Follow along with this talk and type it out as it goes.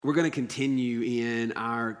We're going to continue in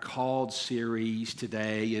our Called series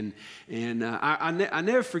today, and I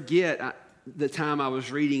never forget the time I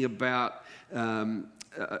was reading about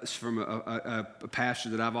from a pastor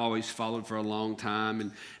that I've always followed for a long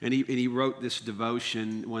time, and he wrote this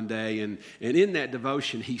devotion one day, and in that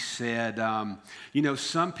devotion he said,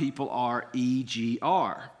 some people are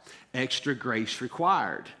EGR, extra grace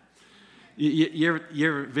required. You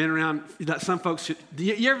ever been around some folks?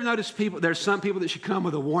 You ever notice there's some people that should come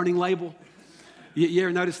with a warning label? You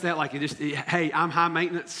ever notice that? Like, hey, I'm high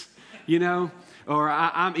maintenance, or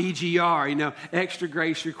I'm EGR, extra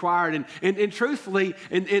grace required. And truthfully,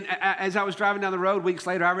 and as I was driving down the road weeks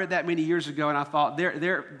later, I read that many years ago, and I thought,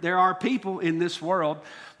 there are people in this world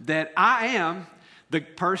that I am the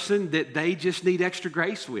person that they just need extra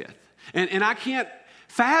grace with. And I can't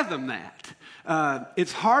fathom that.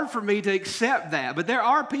 It's hard for me to accept that, but there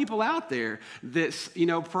are people out there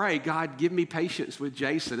that, pray, God, give me patience with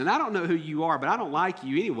Jason. And I don't know who you are, but I don't like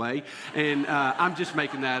you anyway, and I'm just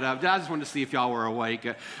making that up. I just wanted to see if y'all were awake.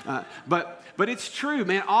 But it's true,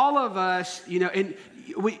 man. All of us, and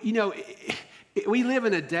we live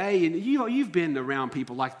in a day, and you've been around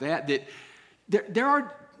people like that there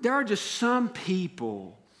are just some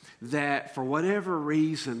people that for whatever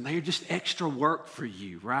reason they're just extra work for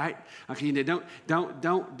you, right? Okay, don't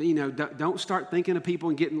start thinking of people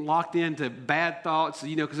and getting locked into bad thoughts,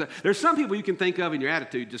 because there's some people you can think of and your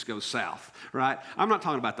attitude just goes south, right? I'm not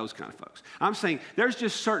talking about those kind of folks. I'm saying there's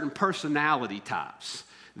just certain personality types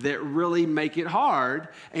that really make it hard,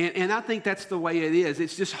 and I think that's the way it is.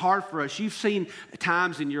 It's just hard for us. You've seen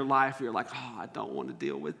times in your life where you're like, I don't want to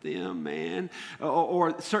deal with them, man,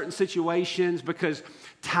 or certain situations, because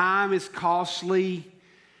time is costly.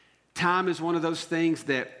 Time is one of those things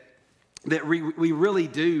that we really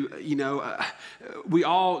do, we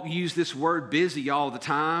all use this word busy all the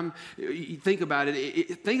time. You think about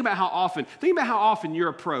it. Think about how often you're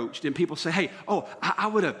approached and people say, hey, I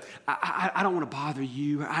don't want to bother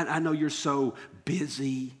you. I know you're so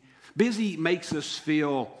busy. Busy makes us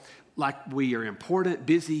feel like we are important.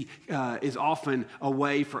 Busy is often a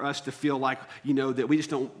way for us to feel like,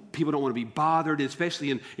 that people don't want to be bothered,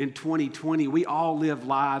 especially in 2020. We all live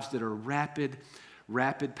lives that are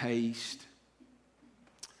rapid paced.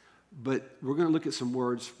 But we're going to look at some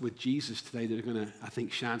words with Jesus today that are going to, I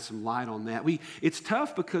think, shine some light on that. It's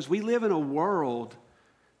tough because we live in a world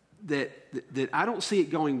that I don't see it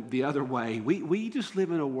going the other way. We just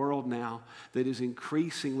live in a world now that is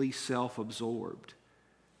increasingly self-absorbed.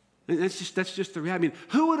 And that's just the reality. I mean,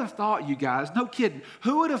 who would have thought, you guys, no kidding,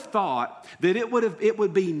 who would have thought that it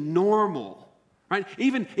would be normal, right?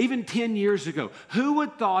 Even 10 years ago, who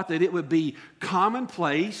would thought that it would be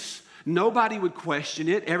commonplace? Nobody would question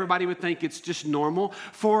it. Everybody would think it's just normal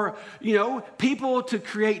for, people to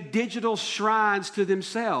create digital shrines to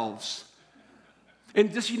themselves.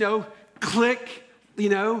 And just, click,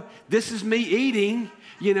 this is me eating,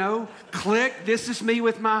 click, this is me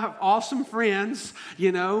with my awesome friends,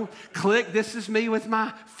 click, this is me with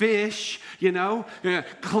my fish,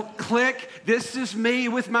 click, this is me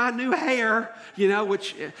with my new hair,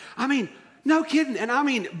 which, no kidding.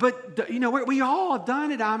 And but we all have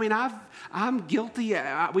done it. I'm guilty.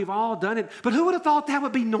 We've all done it. But who would have thought that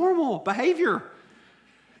would be normal behavior?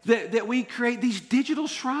 That we create these digital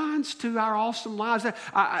shrines to our awesome lives.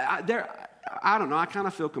 I don't know. I kind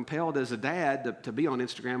of feel compelled as a dad to be on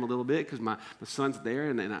Instagram a little bit because my son's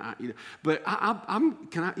there, But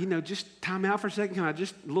can I just time out for a second? Can I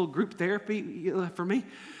just a little group therapy for me?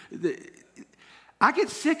 I get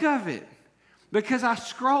sick of it. Because I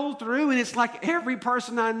scroll through and it's like every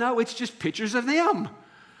person I know, it's just pictures of them.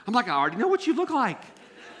 I'm like, I already know what you look like.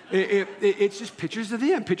 It's just pictures of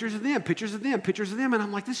them, pictures of them, pictures of them, pictures of them. And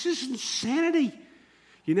I'm like, this is insanity,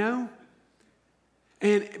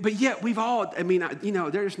 But yet we've all,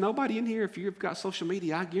 there's nobody in here, if you've got social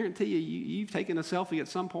media, I guarantee you've taken a selfie at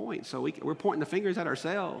some point. So we're pointing the fingers at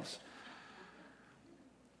ourselves.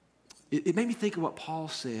 It made me think of what Paul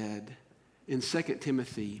said in 2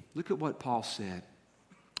 Timothy. Look at what Paul said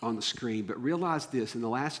on the screen. But realize this, in the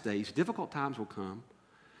last days, difficult times will come,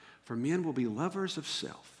 for men will be lovers of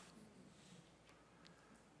self.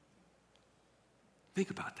 Think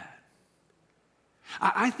about that.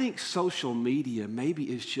 I think social media maybe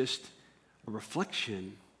is just a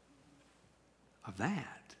reflection of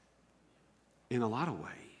that in a lot of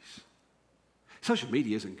ways. Social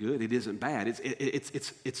media isn't good. It isn't bad.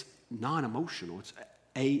 It's non-emotional. It's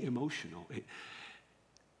emotional.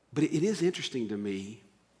 But it is interesting to me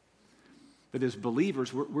that as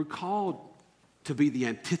believers, we're called to be the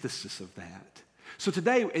antithesis of that. So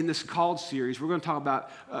today in this Called series, we're going to talk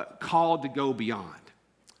about called to go beyond.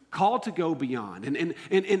 Called to go beyond.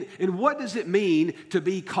 And what does it mean to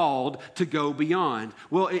be called to go beyond?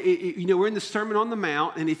 Well, we're in the Sermon on the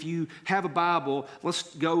Mount, and if you have a Bible, let's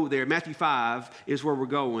go there. Matthew 5 is where we're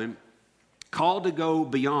going. Called to go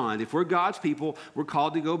beyond. If we're God's people, we're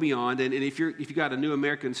called to go beyond. And if you got a New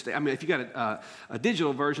American, if you got a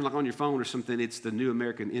digital version like on your phone or something, it's the New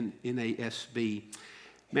American NASB.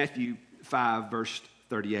 Matthew 5, verse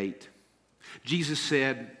 38. Jesus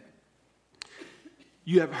said,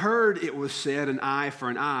 "You have heard it was said, an eye for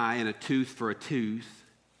an eye and a tooth for a tooth.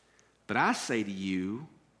 But I say to you,"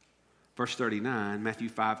 verse 39, Matthew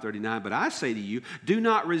 5:39, "but I say to you, do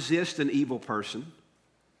not resist an evil person.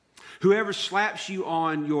 Whoever slaps you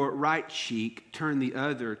on your right cheek, turn the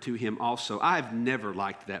other to him also." I've never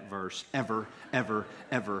liked that verse, ever, ever,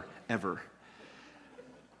 ever, ever.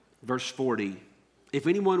 Verse 40, "If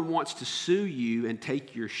anyone wants to sue you and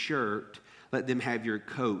take your shirt, let them have your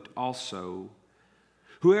coat also.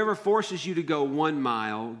 Whoever forces you to go 1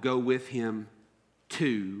 mile, go with him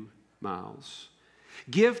 2 miles.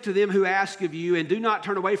 Give to them who ask of you, and do not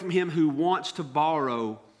turn away from him who wants to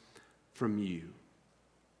borrow from you."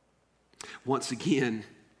 Once again,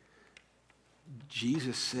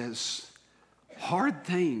 Jesus says, hard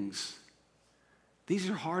things. These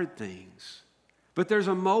are hard things. But there's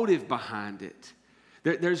a motive behind it.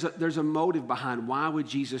 There's a motive behind why would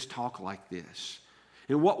Jesus talk like this?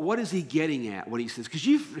 And what is he getting at when he says, because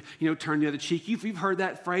you've turned the other cheek, you've heard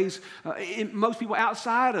that phrase. Most people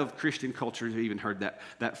outside of Christian culture have even heard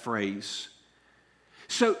that phrase.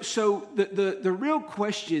 So the real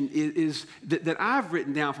question is that I've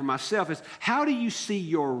written down for myself is, how do you see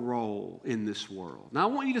your role in this world? Now,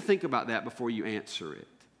 I want you to think about that before you answer it.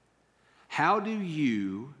 How do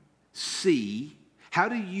you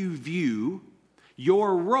view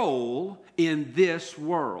your role in this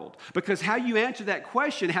world? Because how you answer that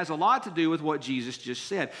question has a lot to do with what Jesus just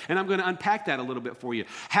said. And I'm going to unpack that a little bit for you.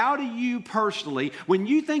 How do you personally, when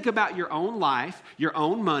you think about your own life, your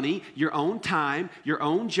own money, your own time, your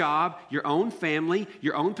own job, your own family,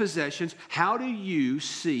 your own possessions, how do you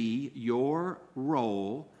see your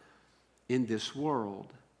role in this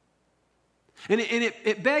world? And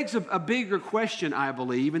it begs a bigger question, I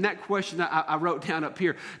believe, and that question I wrote down up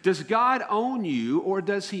here. Does God own you, or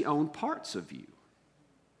does he own parts of you?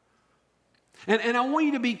 And I want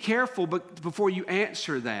you to be careful before you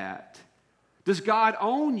answer that. Does God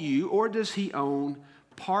own you, or does he own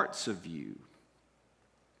parts of you?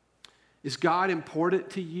 Is God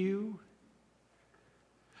important to you?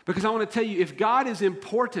 Because I want to tell you, if God is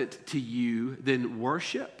important to you, then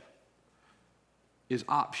worship is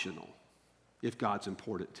optional. If God's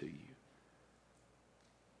important to you.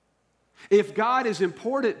 If God is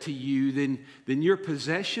important to you, then your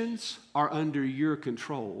possessions are under your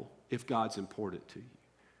control if God's important to you.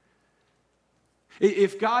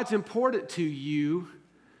 If God's important to you,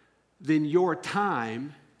 then your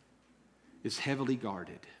time is heavily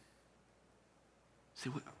guarded.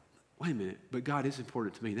 Say, wait a minute, but God is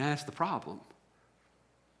important to me. That's the problem.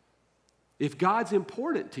 If God's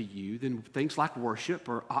important to you, then things like worship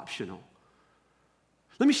are optional.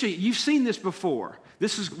 Let me show you. You've seen this before.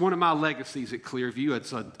 This is one of my legacies at Clearview.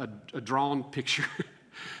 It's a drawn picture.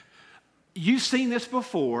 You've seen this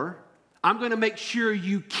before. I'm going to make sure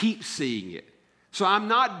you keep seeing it. So I'm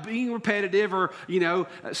not being repetitive or,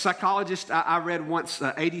 psychologist, I read once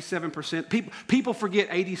 87%. People forget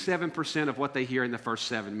 87% of what they hear in the first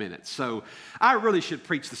 7 minutes. So I really should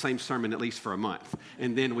preach the same sermon at least for a month.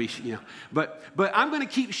 And then But I'm going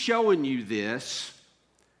to keep showing you this.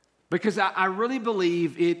 Because I really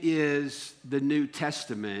believe it is the New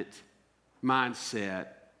Testament mindset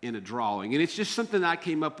in a drawing. And it's just something that I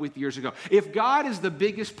came up with years ago. If God is the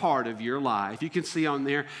biggest part of your life, you can see on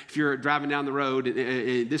there, if you're driving down the road,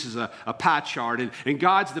 this is a pie chart, and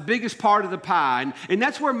God's the biggest part of the pie. And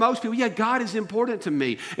that's where most people, God is important to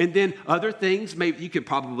me. And then other things, maybe you could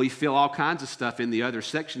probably fill all kinds of stuff in the other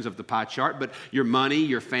sections of the pie chart, but your money,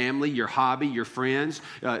 your family, your hobby, your friends,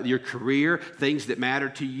 your career, things that matter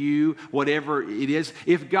to you, whatever it is.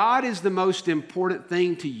 If God is the most important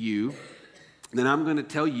thing to you, then I'm going to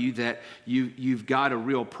tell you that you've got a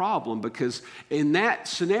real problem, because in that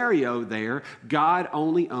scenario there, God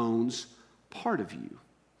only owns part of you.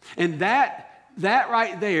 And that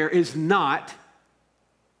right there is not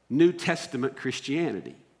New Testament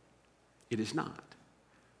Christianity. It is not.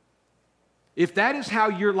 If that is how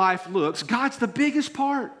your life looks, God's the biggest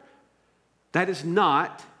part. That is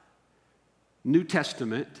not New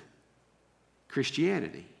Testament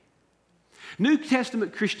Christianity. New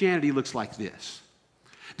Testament Christianity looks like this: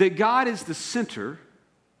 that God is the center,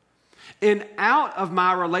 and out of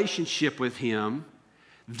my relationship with him,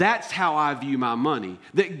 That's how I view my money.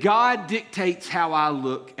 That God dictates how I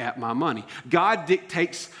look at my money. God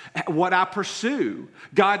dictates what I pursue.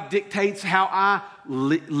 God dictates how I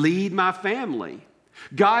lead my family.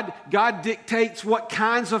 God dictates what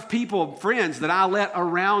kinds of people, friends, that I let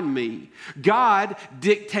around me. God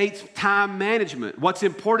dictates time management. What's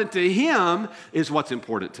important to Him is what's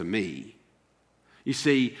important to me. You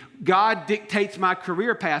see, God dictates my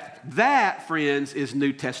career path. That, friends, is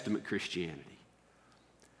New Testament Christianity.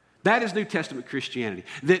 That is New Testament Christianity.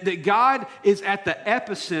 That God is at the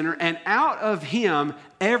epicenter, and out of Him,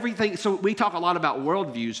 everything. So we talk a lot about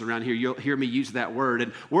worldviews around here. You'll hear me use that word.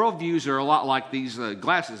 And worldviews are a lot like these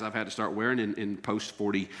glasses I've had to start wearing in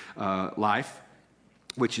post-40 life,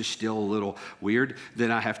 which is still a little weird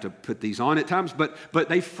that I have to put these on at times. But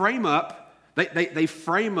they frame up, they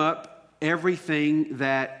frame up everything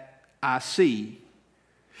that I see.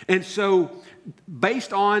 And so,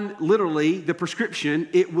 based on literally the prescription,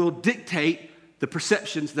 it will dictate the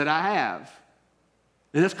perceptions that I have.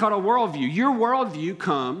 And that's called a worldview. Your worldview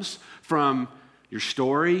comes from your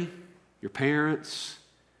story, your parents,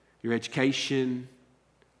 your education,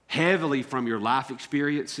 heavily from your life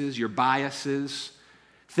experiences, your biases,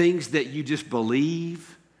 things that you just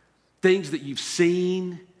believe, things that you've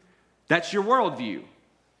seen. That's your worldview.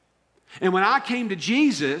 And when I came to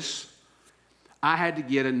Jesus, I had to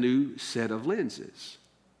get a new set of lenses.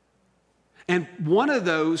 And one of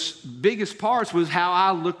those biggest parts was how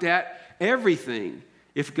I looked at everything.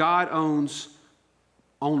 If God owns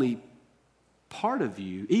only part of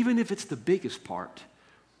you, even if it's the biggest part,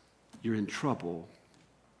 you're in trouble.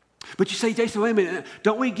 But you say, Jason, wait a minute,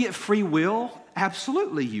 don't we get free will?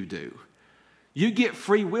 Absolutely you do. You get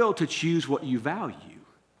free will to choose what you value.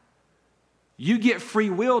 You get free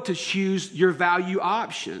will to choose your value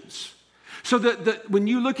options. So when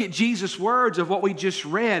you look at Jesus' words of what we just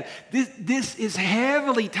read, this is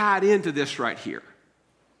heavily tied into this right here.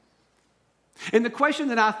 And the question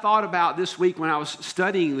that I thought about this week when I was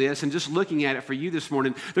studying this and just looking at it for you this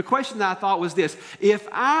morning, the question that I thought was this: if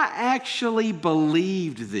I actually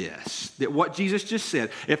believed this, that what Jesus just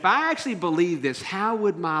said, if I actually believed this, how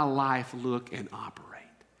would my life look and operate?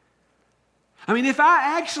 I mean, if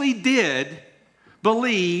I actually did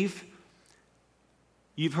believe,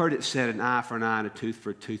 you've heard it said, an eye for an eye and a tooth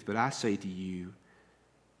for a tooth, but I say to you,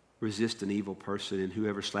 resist an evil person, and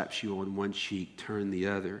whoever slaps you on one cheek, turn the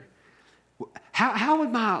other. How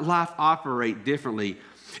would my life operate differently?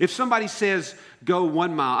 If somebody says, go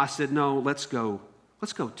 1 mile, I said, no, let's go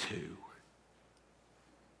 2.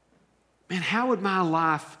 Man, how would my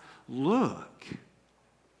life look?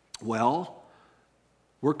 Well,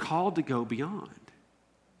 we're called to go beyond.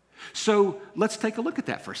 So let's take a look at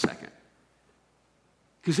that for a second.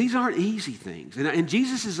 Because these aren't easy things. And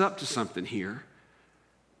Jesus is up to something here.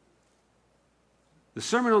 The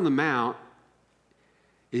Sermon on the Mount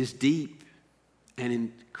is deep and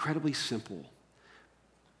incredibly simple,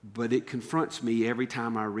 but it confronts me every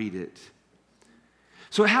time I read it.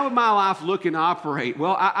 So how would my life look and operate?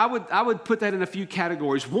 Well, I would put that in a few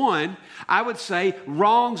categories. One, I would say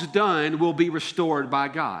wrongs done will be restored by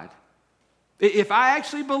God. If I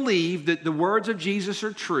actually believe that the words of Jesus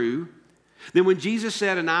are true, then when Jesus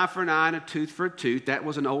said an eye for an eye and a tooth for a tooth, that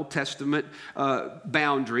was an Old Testament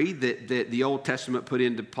boundary that the Old Testament put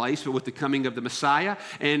into place with the coming of the Messiah.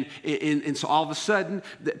 And so all of a sudden,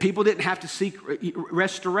 people didn't have to seek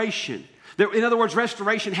restoration. In other words,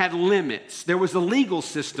 restoration had limits. There was a legal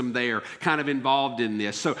system there kind of involved in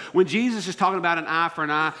this. So when Jesus is talking about an eye for an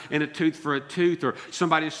eye and a tooth for a tooth, or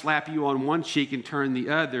somebody slap you on one cheek and turn the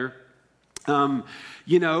other,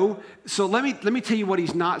 so let me tell you what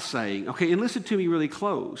he's not saying, okay? And listen to me really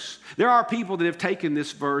close. There are people that have taken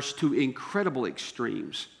this verse to incredible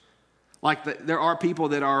extremes. Like there are people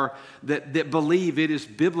that believe it is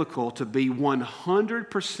biblical to be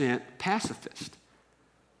 100% pacifist.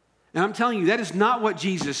 And I'm telling you, that is not what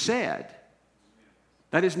Jesus said.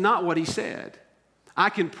 That is not what he said. I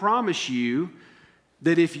can promise you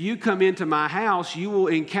that if you come into my house, you will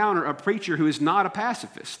encounter a preacher who is not a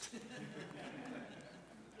pacifist.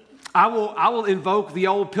 I will invoke the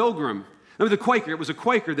old pilgrim. The Quaker, it was a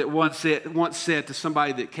Quaker that once said to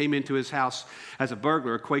somebody that came into his house as a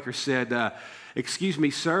burglar, a Quaker said, excuse me,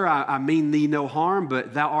 sir, I mean thee no harm,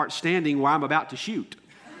 but thou art standing where I'm about to shoot.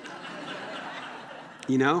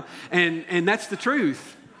 And that's the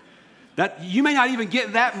truth. That you may not even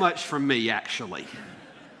get that much from me, actually.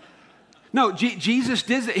 No, Jesus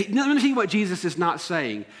did. Let me see what Jesus is not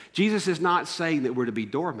saying. Jesus is not saying that we're to be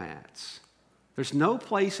doormats. There's no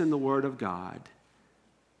place in the Word of God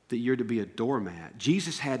that you're to be a doormat.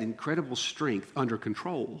 Jesus had incredible strength under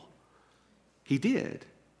control. He did.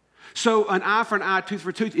 So an eye for an eye, tooth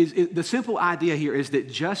for tooth, is the simple idea here is that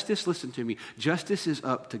justice, listen to me, justice is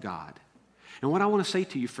up to God. And what I want to say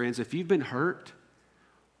to you, friends, if you've been hurt,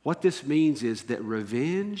 what this means is that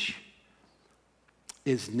revenge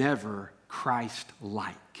is never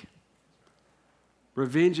Christ-like.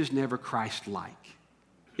 Revenge is never Christ-like.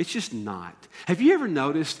 It's just not. Have you ever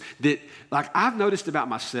noticed that, like I've noticed about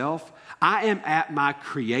myself, I am at my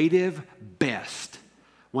creative best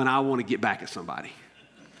when I want to get back at somebody.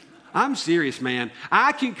 I'm serious, man.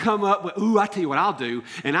 I can come up with, I tell you what I'll do,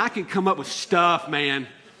 and I can come up with stuff, man.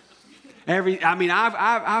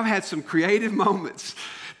 I've had some creative moments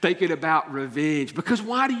thinking about revenge. Because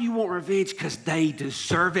why do you want revenge? Because they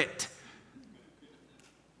deserve it.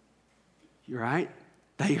 You're right?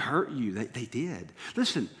 They hurt you. They did.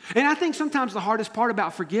 Listen, and I think sometimes the hardest part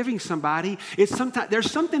about forgiving somebody is sometimes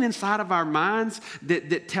there's something inside of our minds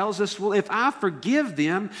that tells us, well, if I forgive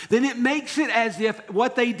them, then it makes it as if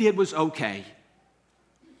what they did was okay.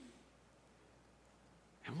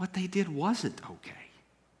 And what they did wasn't okay.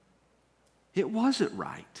 It wasn't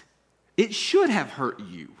right. It should have hurt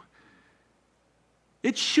you.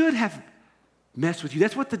 It should have messed with you.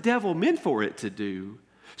 That's what the devil meant for it to do.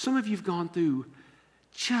 Some of you have gone through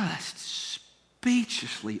just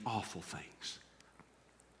speechlessly awful things.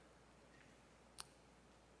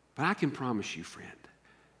 But I can promise you, friend,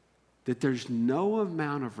 that there's no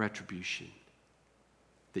amount of retribution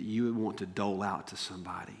that you would want to dole out to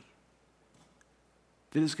somebody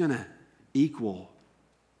that is going to equal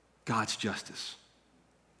God's justice.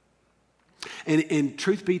 And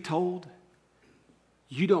truth be told,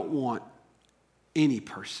 you don't want any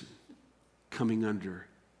person coming under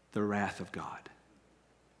the wrath of God.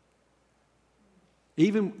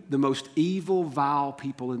 Even the most evil, vile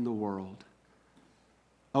people in the world,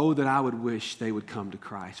 oh, that I would wish they would come to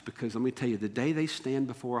Christ. Because let me tell you, the day they stand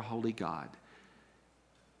before a holy God,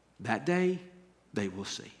 that day they will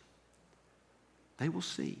see. They will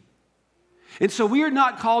see. And so we are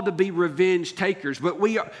not called to be revenge takers, but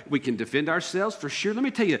we can defend ourselves for sure. Let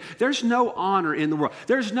me tell you, there's no honor in the world.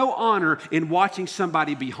 There's no honor in watching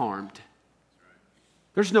somebody be harmed.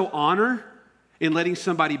 There's no honor in letting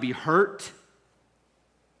somebody be hurt.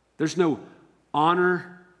 There's no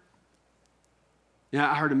honor.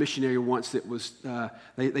 I heard a missionary once that was,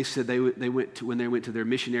 they said when they went to their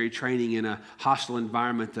missionary training in a hostile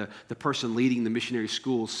environment, the person leading the missionary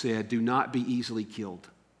school said, "Do not be easily killed."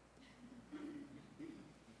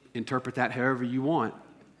 Interpret that however you want.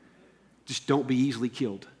 Just don't be easily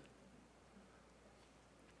killed.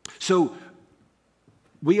 So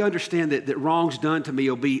we understand that wrongs done to me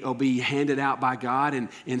will be handed out by God,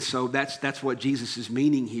 and so that's what Jesus is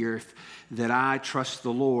meaning here, that I trust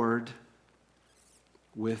the Lord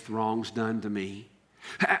with wrongs done to me.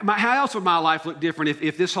 How else would my life look different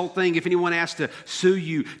if this whole thing, if anyone asked to sue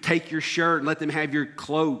you, take your shirt and let them have your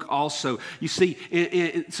cloak also? You see,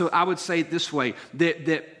 so I would say it this way,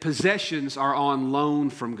 that possessions are on loan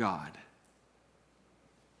from God.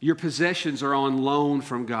 Your possessions are on loan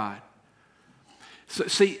from God. So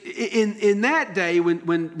see, in that day,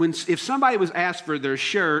 when if somebody was asked for their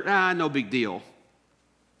shirt, no big deal.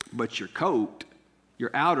 But your coat, your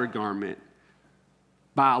outer garment,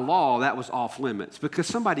 by law, that was off limits because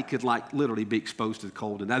somebody could literally be exposed to the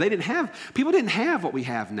cold. And now people didn't have what we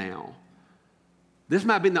have now. This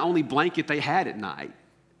might have been the only blanket they had at night,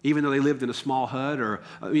 even though they lived in a small hut or,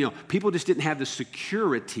 people just didn't have the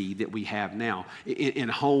security that we have now in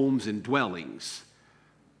homes and dwellings.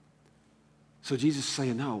 So Jesus is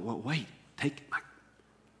saying, no, well, wait,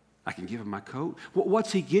 I can give him my coat.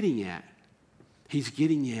 What's he getting at? He's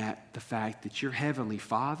getting at the fact that your heavenly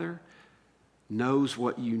Father knows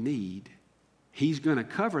what you need. He's going to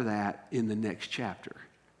cover that in the next chapter.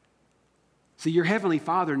 See, your heavenly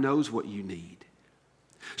Father knows what you need.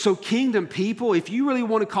 So kingdom people, if you really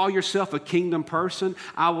want to call yourself a kingdom person,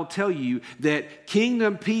 I will tell you that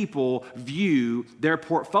kingdom people view their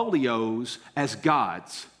portfolios as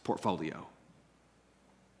God's portfolio.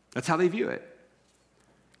 That's how they view it.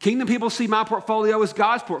 Kingdom people see my portfolio as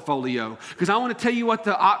God's portfolio. Because I want to tell you what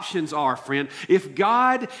the options are, friend. If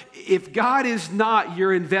God is not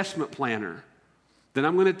your investment planner, then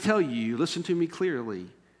I'm going to tell you, listen to me clearly.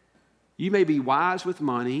 You may be wise with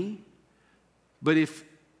money, but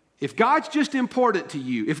if God's just important to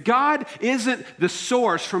you, if God isn't the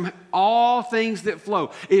source from all things that flow,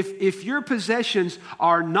 if your possessions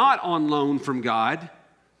are not on loan from God,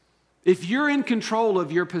 if you're in control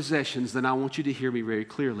of your possessions, then I want you to hear me very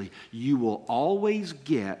clearly. You will always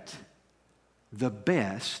get the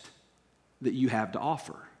best that you have to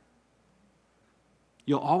offer.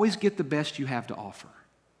 You'll always get the best you have to offer.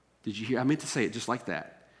 Did you hear? I meant to say it just like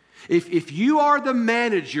that. If you are the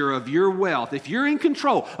manager of your wealth, if you're in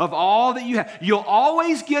control of all that you have, you'll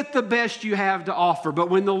always get the best you have to offer. But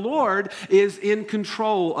when the Lord is in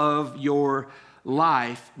control of your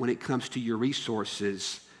life, when it comes to your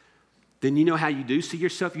resources, then you know how you do see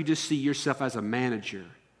yourself? You just see yourself as a manager.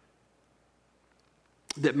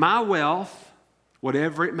 That my wealth,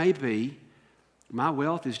 whatever it may be, my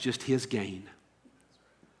wealth is just His gain.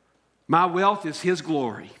 My wealth is His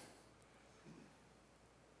glory.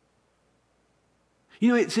 You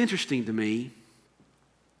know, it's interesting to me.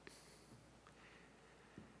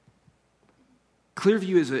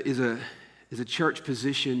 Clearview is a church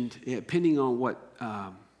positioned, depending on what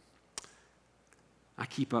I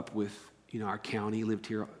keep up with, our county. Lived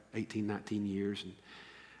here 18, 19 years, and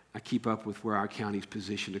I keep up with where our county is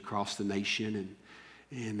positioned across the nation.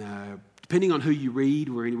 And depending on who you read,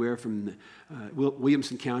 we're anywhere from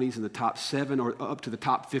Williamson County's in the top 7 or up to the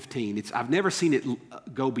top 15. I've never seen it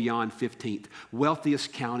go beyond 15th.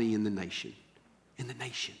 Wealthiest county in the nation. In the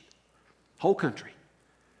nation. Whole country.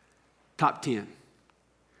 Top 10.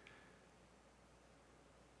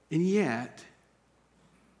 And yet,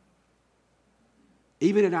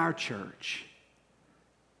 even at our church,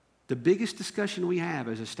 the biggest discussion we have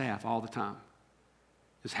as a staff all the time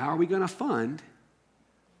is how are we going to fund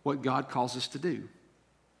what God calls us to do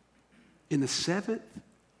in the 7th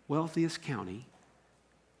wealthiest county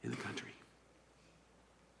in the country.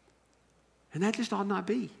 And that just ought not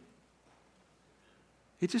be.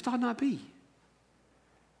 It just ought not be.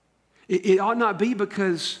 It ought not be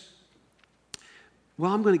because,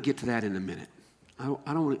 well, I'm going to get to that in a minute. I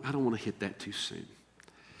don't want to hit that too soon.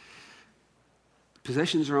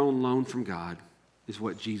 Possessions are on loan from God is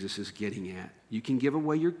what Jesus is getting at. You can give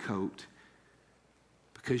away your coat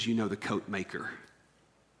because you know the coat maker.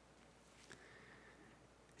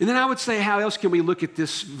 And then I would say, how else can we look at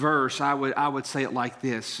this verse? I would say it like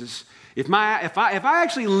this: is if I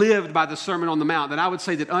actually lived by the Sermon on the Mount, then I would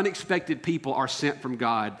say that unexpected people are sent from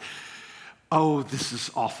God. Oh, this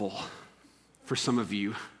is awful for some of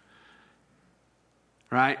you,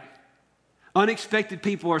 right? Unexpected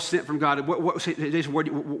people are sent from God.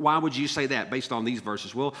 Why would you say that based on these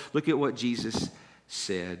verses? Well, look at what Jesus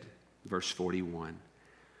said, verse 41.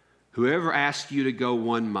 Whoever asks you to go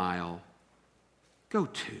 1 mile, go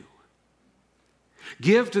 2.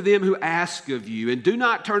 Give to them who ask of you, and do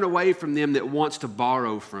not turn away from them that wants to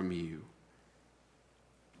borrow from you.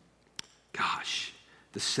 Gosh,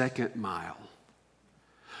 the 2nd mile.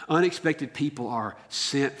 Unexpected people are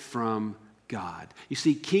sent from God. You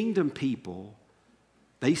see, kingdom people,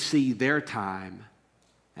 they see their time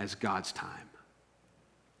as God's time.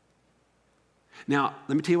 Now,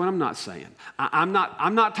 let me tell you what I'm not saying. I'm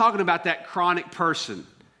not talking about that chronic person,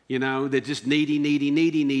 that just needy.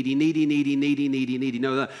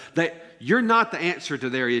 No, you're not the answer to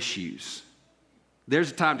their issues.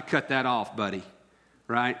 There's a time to cut that off, buddy,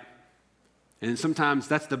 right? And sometimes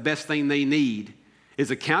that's the best thing they need is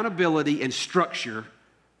accountability and structure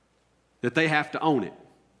that they have to own it.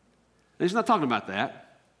 And he's not talking about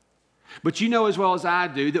that. But you know as well as I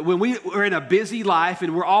do that when we're in a busy life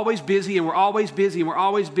and we're always busy and we're always busy and we're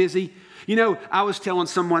always busy. I was telling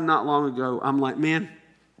someone not long ago, I'm like, man,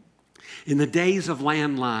 in the days of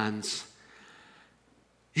landlines,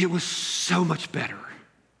 it was so much better.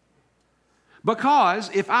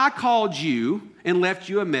 Because if I called you and left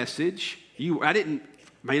you a message,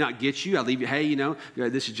 may not get you. I leave you, hey,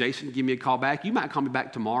 this is Jason, give me a call back. You might call me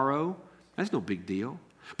back tomorrow. That's no big deal.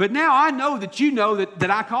 But now I know that you know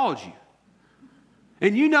that I called you.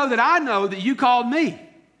 And you know that I know that you called me.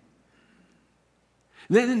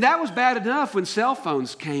 Then that was bad enough when cell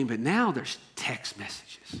phones came, but now there's text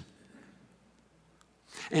messages.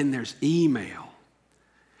 And there's email.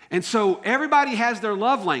 And so everybody has their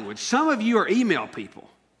love language. Some of you are email people.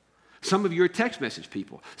 Some of you are text message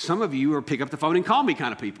people. Some of you are pick up the phone and call me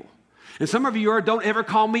kind of people. And some of you are don't ever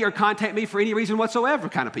call me or contact me for any reason whatsoever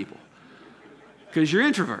kind of people. Because you're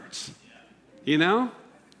introverts,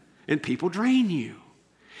 And people drain you.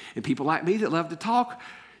 And people like me that love to talk,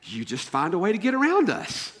 you just find a way to get around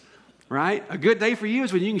us, right? A good day for you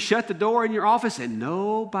is when you can shut the door in your office and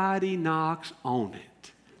nobody knocks on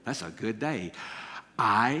it. That's a good day.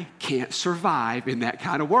 I can't survive in that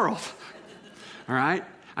kind of world, all right?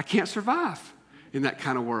 I can't survive in that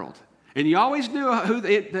kind of world. And you always knew who the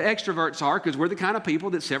extroverts are because we're the kind of people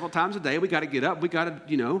that several times a day we got to get up, we got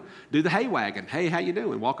to, do the hay wagon. Hey, how you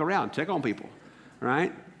doing? Walk around, check on people,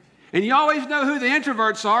 right? And you always know who the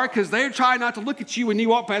introverts are because they're trying not to look at you when you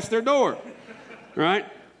walk past their door, right?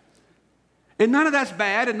 And none of that's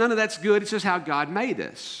bad and none of that's good. It's just how God made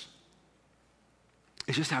us.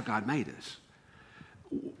 It's just how God made us.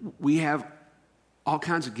 We have all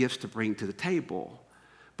kinds of gifts to bring to the table.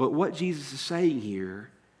 But what Jesus is saying here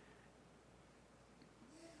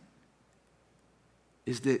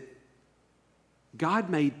is that God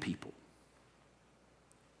made people.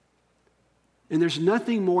 And there's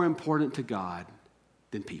nothing more important to God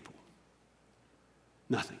than people.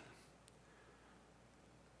 Nothing.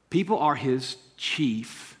 People are his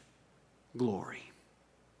chief glory.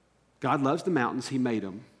 God loves the mountains. He made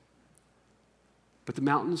them. But the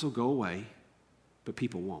mountains will go away, but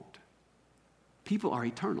people won't. People are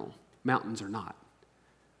eternal. Mountains are not.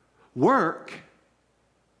 Work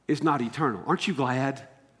is not eternal. Aren't you glad?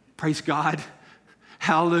 Praise God.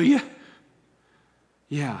 Hallelujah.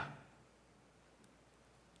 Yeah.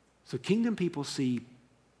 So kingdom people see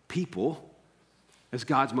people as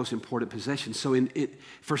God's most important possession. So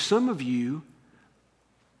for some of you,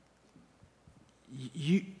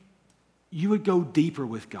 you would go deeper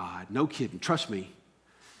with God. No kidding. Trust me.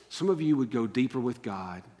 Some of you would go deeper with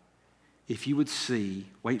God if you would see,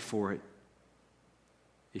 wait for it,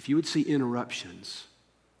 if you would see interruptions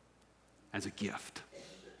as a gift.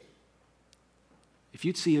 If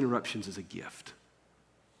you'd see interruptions as a gift.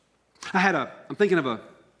 I'm thinking of a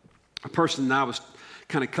person that I was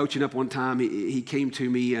kind of coaching up one time. He came to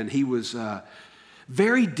me, and he was a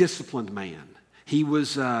very disciplined man. He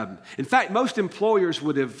was, in fact, most employers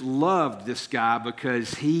would have loved this guy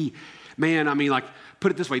because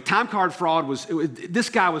put it this way, time card fraud this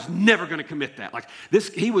guy was never going to commit that.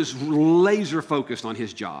 He was laser focused on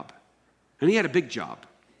his job, and he had a big job.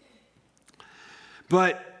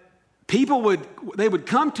 But people would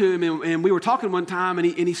come to him, and we were talking one time, and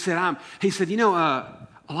he said,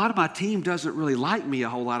 a lot of my team doesn't really like me a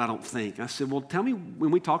whole lot, I don't think. I said, well, tell me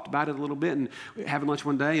when we talked about it a little bit and having lunch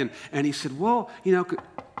one day, and he said, well,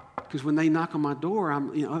 because when they knock on my door,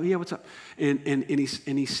 I'm, oh yeah, what's up? And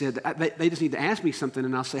he said, they just need to ask me something,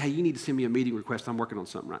 and I'll say, hey, you need to send me a meeting request. I'm working on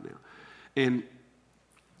something right now. And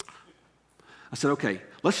I said, okay,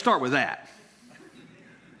 let's start with that.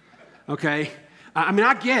 Okay?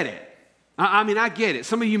 I get it. I get it.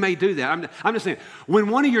 Some of you may do that. I'm just saying, when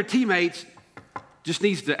one of your teammates just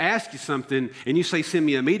needs to ask you something, and you say, send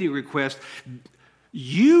me a meeting request,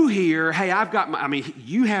 you hear, hey,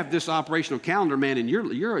 you have this operational calendar, man, and you're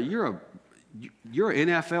an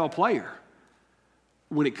NFL player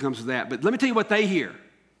when it comes to that. But let me tell you what they hear.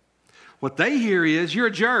 What they hear is, you're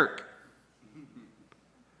a jerk.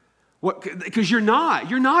 Because you're not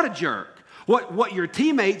a jerk. What your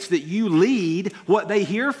teammates that you lead, what they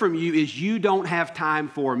hear from you is, you don't have time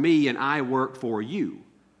for me and I work for you.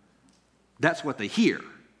 That's what they hear.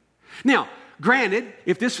 Now, granted,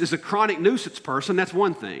 if this is a chronic nuisance person, that's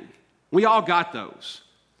one thing. We all got those.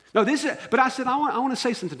 No, but I said, I want to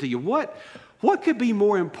say something to you. What could be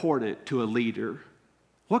more important to a leader?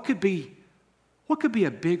 What could be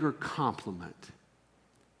a bigger compliment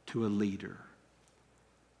to a leader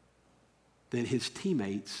than his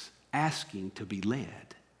teammates asking to be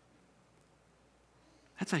led?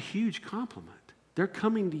 That's a huge compliment. They're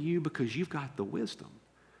coming to you because you've got the wisdom.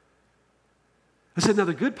 I said, now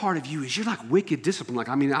the good part of you is you're like wicked disciplined.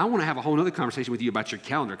 I want to have a whole other conversation with you about your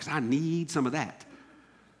calendar because I need some of that.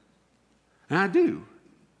 And I do.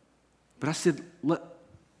 But I said,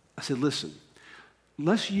 listen,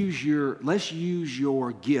 let's use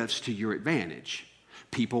your gifts to your advantage.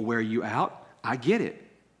 People wear you out. I get it.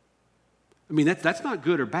 That's not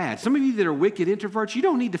good or bad. Some of you that are wicked introverts, you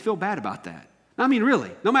don't need to feel bad about that.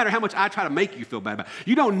 Really, no matter how much I try to make you feel bad about it,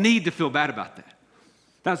 you don't need to feel bad about that.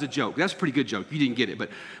 That was a joke. That's a pretty good joke. You didn't get it,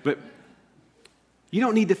 but you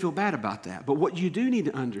don't need to feel bad about that. But what you do need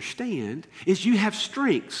to understand is you have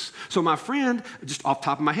strengths. So my friend, just off the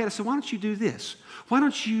top of my head, I said, why don't you do this? Why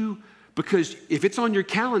don't you, because if it's on your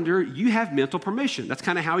calendar, you have mental permission. That's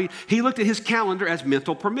kind of how he looked at his calendar as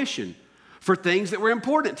mental permission for things that were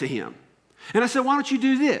important to him. And I said, why don't you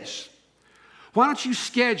do this? Why don't you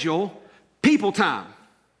schedule people time?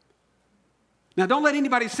 Now, don't let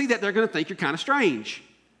anybody see that. They're going to think you're kind of strange.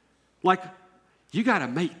 You got to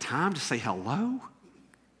make time to say hello?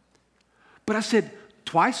 But I said,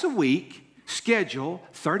 twice a week, schedule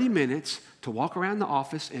 30 minutes to walk around the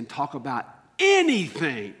office and talk about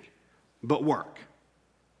anything but work.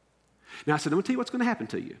 Now, I said, let me tell you what's going to happen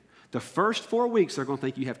to you. The first 4 weeks, they're going to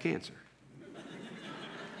think you have cancer.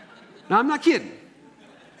 Now, I'm not kidding.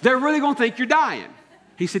 They're really going to think you're dying.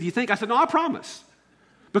 He said, you think? I said, no, I promise.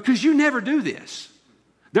 Because you never do this.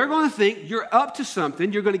 They're going to think you're up to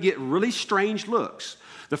something. You're going to get really strange looks.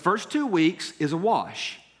 The first 2 weeks is a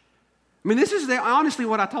wash. This is honestly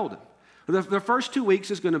what I told him. The first 2 weeks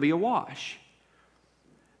is going to be a wash.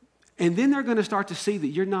 And then they're going to start to see that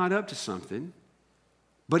you're not up to something,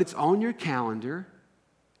 but it's on your calendar,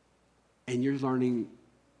 and you're learning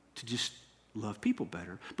to just love people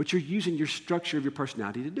better, but you're using your structure of your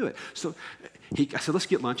personality to do it. So I said, let's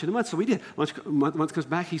get lunch in a month. So we did. Month comes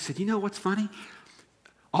back. He said, you know what's funny?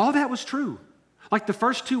 All that was true. Like the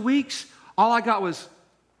first 2 weeks, all I got was,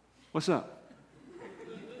 what's up?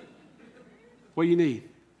 What do you need?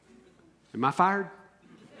 Am I fired?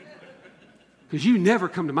 Because you never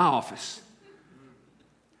come to my office.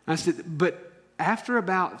 I said, but after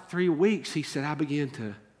about 3 weeks, he said, I began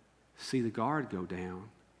to see the guard go down.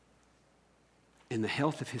 And the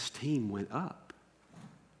health of his team went up.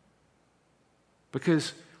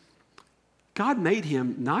 Because God made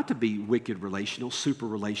him not to be wicked relational, super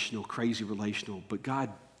relational, crazy relational, but God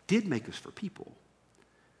did make us for people.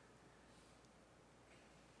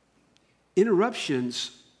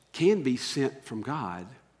 Interruptions can be sent from God.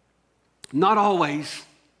 Not always.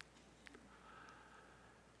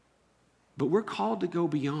 But we're called to go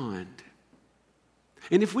beyond.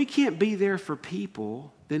 And if we can't be there for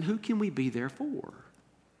people, then who can we be there for?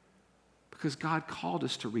 Because God called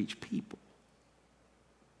us to reach people.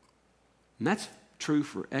 And that's true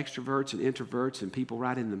for extroverts and introverts and people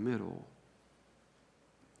right in the middle.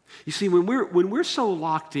 You see, when we're so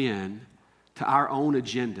locked in to our own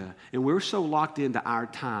agenda and we're so locked into our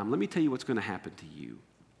time, let me tell you what's going to happen to you.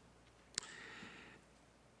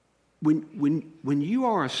 When you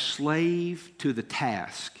are a slave to the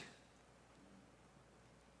task,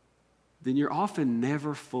 then you're often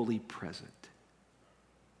never fully present.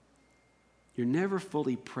 You're never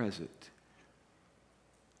fully present.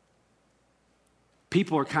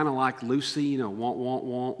 People are kind of like Lucy,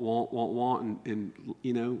 want, and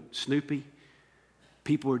Snoopy.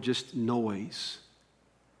 People are just noise.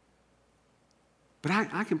 But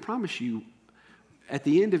I can promise you, at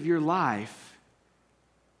the end of your life,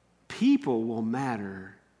 people will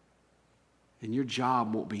matter, and your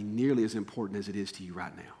job won't be nearly as important as it is to you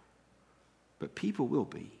right now. But people will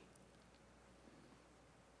be.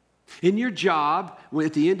 In your job,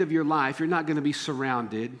 at the end of your life, you're not going to be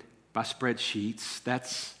surrounded by spreadsheets.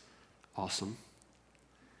 That's awesome.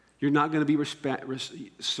 You're not going to be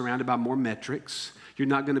surrounded by more metrics. You're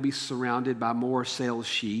not going to be surrounded by more sales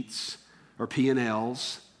sheets or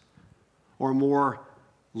P&Ls or more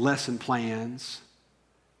lesson plans.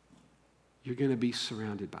 You're going to be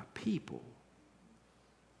surrounded by people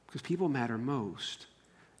because people matter most.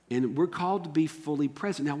 And we're called to be fully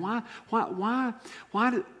present. Now, why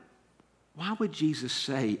would Jesus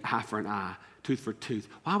say eye for an eye, tooth for tooth?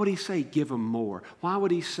 Why would he say give them more? Why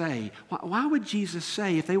would Jesus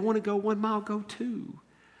say if they want to go 1 mile, go 2?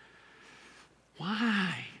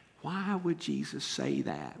 Why? Why would Jesus say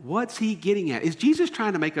that? What's he getting at? Is Jesus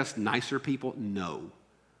trying to make us nicer people? No.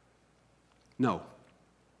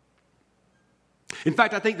 In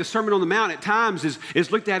fact, I think the Sermon on the Mount at times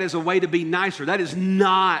is looked at as a way to be nicer. That is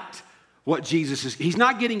not what Jesus is. He's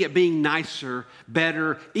not getting at being nicer,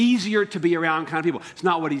 better, easier to be around kind of people. It's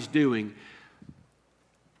not what he's doing.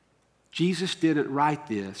 Jesus didn't write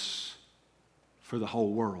this for the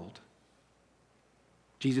whole world.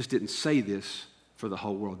 Jesus didn't say this for the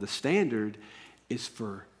whole world. The standard is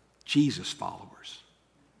for Jesus followers.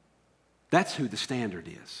 That's who the standard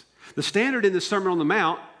is. The standard in the Sermon on the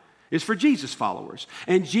Mount is for Jesus followers.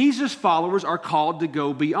 And Jesus followers are called to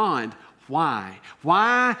go beyond. Why?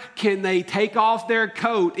 Why can they take off their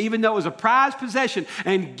coat, even though it was a prized possession,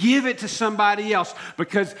 and give it to somebody else?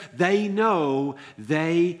 Because they know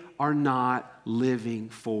they are not living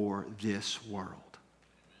for this world.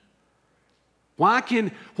 Why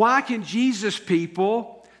can Jesus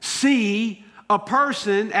people see a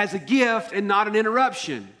person as a gift and not an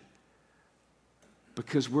interruption?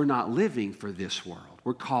 Because we're not living for this world.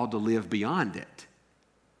 We're called to live beyond it.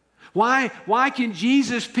 Why can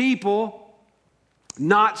Jesus people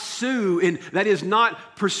not sue, and that is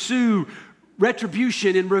not pursue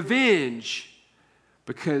retribution and revenge?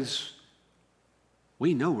 Because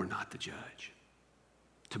we know we're not the judge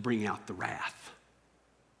to bring out the wrath.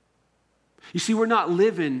 You see, we're not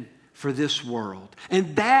living for this world,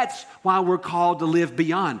 and that's why we're called to live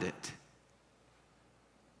beyond it.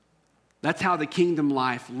 That's how the kingdom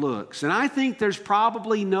life looks. And I think there's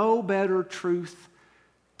probably no better truth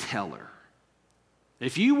teller.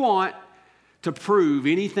 If you want to prove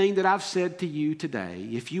anything that I've said to you today,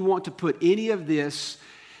 if you want to put any of this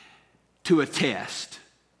to a test,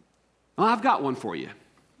 well, I've got one for you.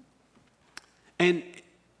 And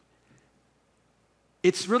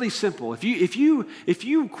it's really simple. If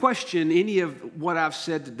you question any of what I've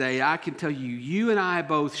said today, I can tell you, you and I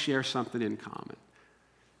both share something in common.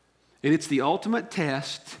 And it's the ultimate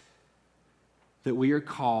test that we are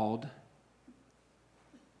called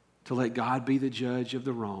to let God be the judge of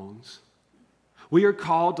the wrongs. We are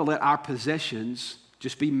called to let our possessions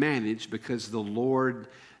just be managed because the Lord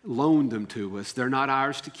loaned them to us. They're not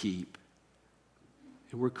ours to keep.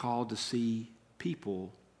 And we're called to see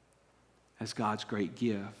people as God's great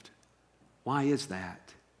gift. Why is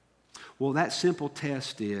that? Well, that simple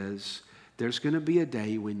test is there's going to be a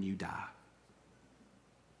day when you die.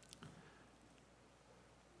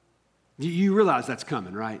 You realize that's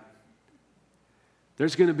coming, right?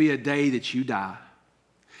 There's going to be a day that you die.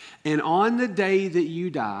 And on the day that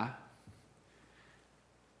you die,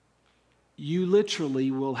 you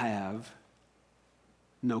literally will have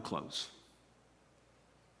no clothes.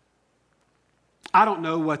 I don't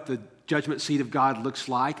know what the judgment seat of God looks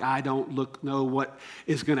like. I don't know what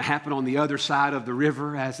is going to happen on the other side of the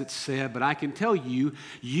river, as it's said, but I can tell you,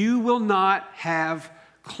 you will not have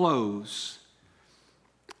clothes.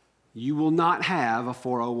 You will not have a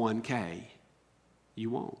 401k. You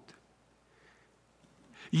won't.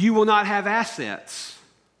 You will not have assets.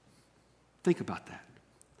 Think about that.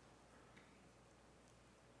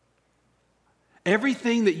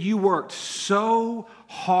 Everything that you worked so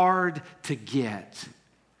hard to get,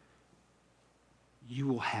 you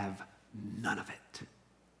will have none of it.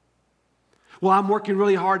 Well, I'm working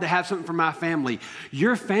really hard to have something for my family.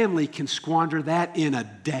 Your family can squander that in a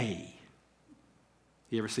day.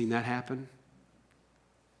 You ever seen that happen?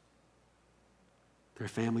 Their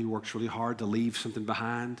family works really hard to leave something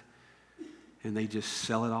behind, and they just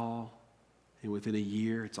sell it all, and within a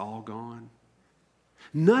year, it's all gone.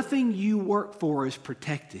 Nothing you work for is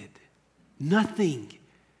protected. Nothing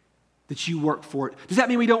that you work for it. Does that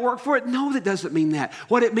mean we don't work for it? No, that doesn't mean that.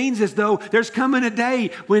 What it means is, though, there's coming a day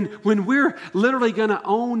when we're literally going to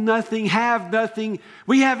own nothing, have nothing.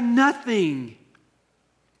 We have nothing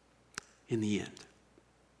in the end.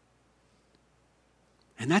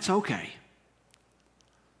 And that's okay.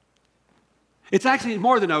 It's actually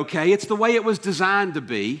more than okay. It's the way it was designed to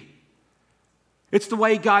be. It's the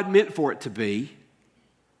way God meant for it to be.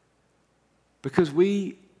 Because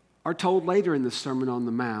we are told later in the Sermon on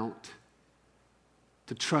the Mount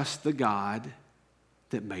to trust the God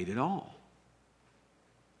that made it all.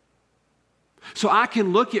 So I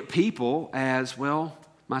can look at people as, well,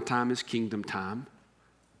 my time is kingdom time.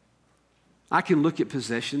 I can look at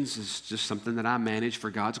possessions as just something that I manage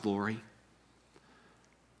for God's glory.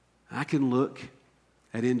 I can look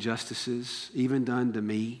at injustices, even done to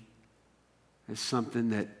me, as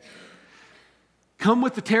something that come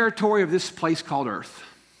with the territory of this place called earth.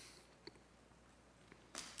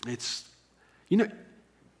 It's, you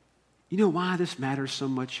know why this matters so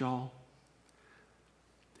much, y'all?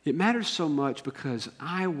 It matters so much because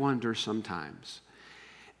I wonder sometimes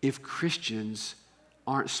if Christians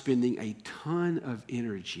aren't spending a ton of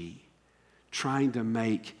energy trying to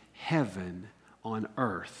make heaven on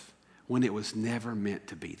earth when it was never meant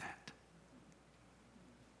to be that.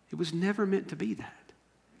 It was never meant to be that.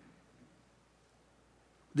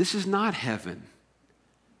 This is not heaven.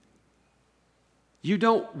 You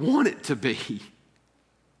don't want it to be.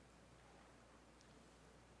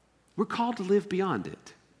 We're called to live beyond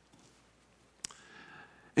it.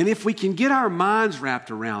 And if we can get our minds wrapped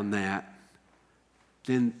around that,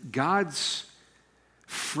 then God's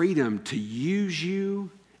freedom to use you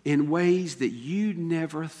in ways that you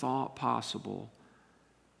never thought possible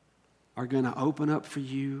are going to open up for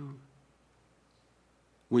you.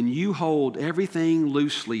 When you hold everything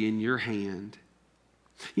loosely in your hand,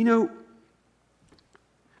 you know,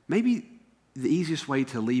 maybe the easiest way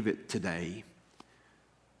to leave it today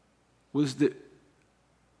was that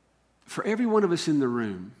for every one of us in the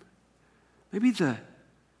room, maybe the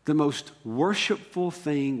most worshipful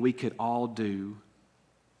thing we could all do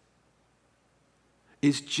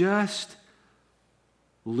is just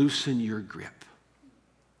loosen your grip.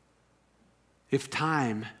 If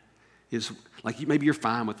time is, like maybe you're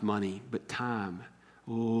fine with money, but time,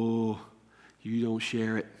 oh, you don't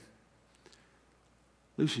share it.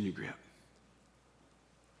 Loosen your grip.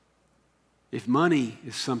 If money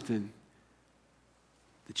is something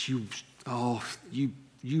that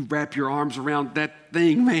you wrap your arms around that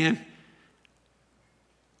thing, man,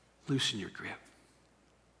 loosen your grip.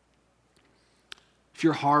 If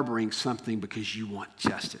you're harboring something because you want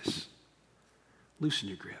justice, loosen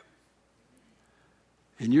your grip.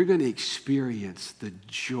 And you're going to experience the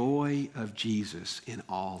joy of Jesus in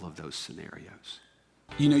all of those scenarios.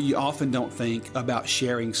 You know, you often don't think about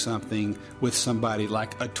sharing something with somebody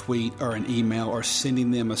like a tweet or an email or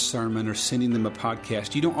sending them a sermon or sending them a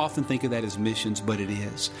podcast. You don't often think of that as missions, but it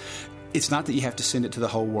is. It's not that you have to send it to the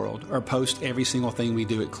whole world or post every single thing we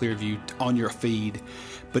do at Clearview on your feed.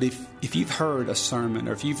 But if you've heard a sermon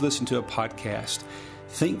or if you've listened to a podcast,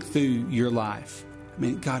 think through your life.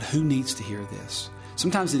 man, God, who needs to hear this?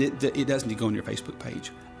 Sometimes it doesn't need to go on your Facebook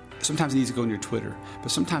page. Sometimes it needs to go on your Twitter.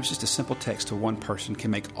 But sometimes just a simple text to one person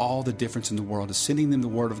can make all the difference in the world, is sending them the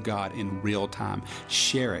Word of God in real time.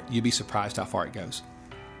 Share it. You'd be surprised how far it goes.